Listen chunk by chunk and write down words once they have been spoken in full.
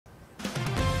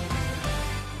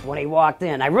when he walked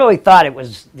in. I really thought it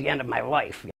was the end of my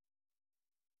life.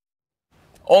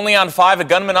 Only on 5, a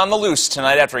gunman on the loose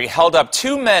tonight after he held up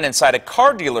 2 men inside a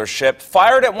car dealership,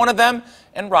 fired at one of them,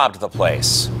 and robbed the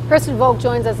place. Kristen Volk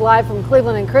joins us live from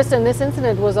Cleveland. And Kristen, this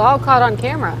incident was all caught on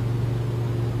camera.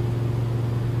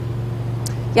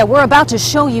 Yeah, we're about to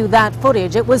show you that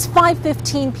footage. It was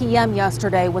 5:15 p.m.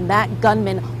 yesterday when that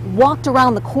gunman walked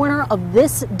around the corner of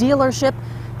this dealership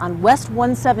on West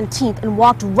 117th and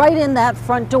walked right in that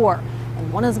front door.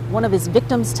 And one of his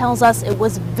victims tells us it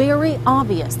was very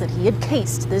obvious that he had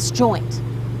cased this joint.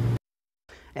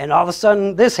 And all of a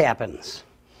sudden, this happens.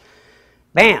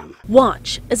 Bam!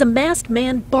 Watch as a masked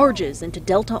man barges into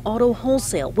Delta Auto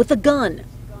Wholesale with a gun.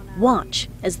 Watch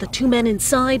as the 2 men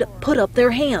inside put up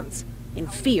their hands in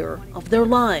fear of their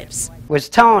lives. Was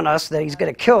telling us that he's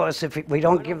going to kill us if we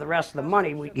don't give the rest of the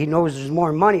money. He knows there's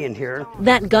more money in here.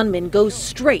 That gunman goes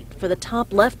straight for the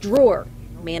top left drawer.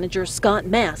 Manager Scott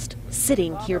Mast,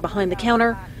 sitting here behind the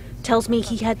counter, tells me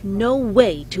he had no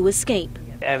way to escape.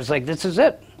 I was like, this is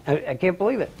it. I can't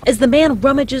believe it. As the man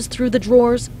rummages through the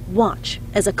drawers, watch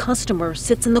as a customer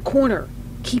sits in the corner,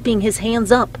 keeping his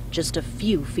hands up just a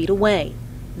few feet away.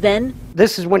 Then,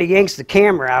 this is when he yanks the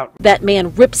camera out. That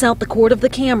man rips out the cord of the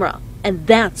camera, and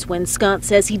that's when Scott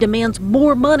says he demands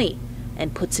more money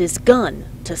and puts his gun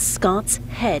to Scott's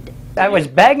head. I was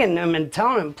begging him and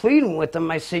telling him, pleading with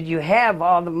him. I said, you have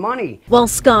all the money. While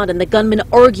Scott and the gunman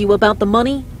argue about the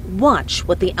money, watch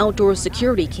what the outdoor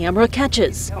security camera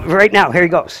catches. Right now, here he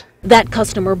goes. That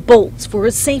customer bolts for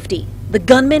his safety. The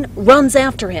gunman runs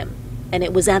after him. And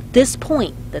it was at this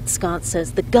point that Scott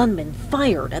says the gunman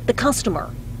fired at the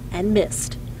customer and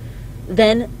missed.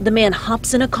 Then the man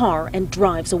hops in a car and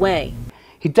drives away.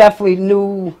 He definitely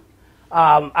knew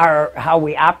how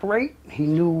we operate. He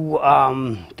knew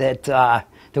that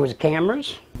there was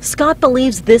cameras. Scott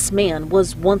believes this man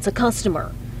was once a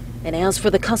customer. And as for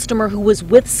the customer who was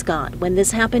with Scott when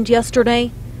this happened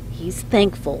yesterday, he's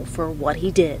thankful for what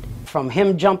he did. From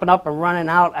him jumping up and running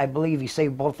out, I believe he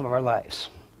saved both of our lives.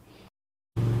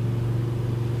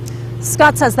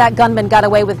 Scott says that gunman got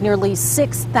away with nearly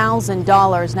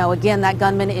 $6,000. Now, again, that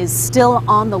gunman is still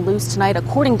on the loose tonight.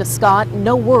 According to Scott,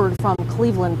 no word from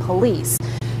Cleveland police.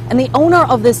 And the owner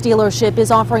of this dealership is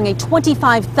offering a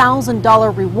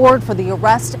 $25,000 reward for the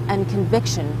arrest and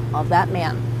conviction of that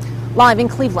man. Live in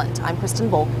Cleveland, I'm Kristen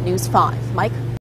Volk, News 5. Mike?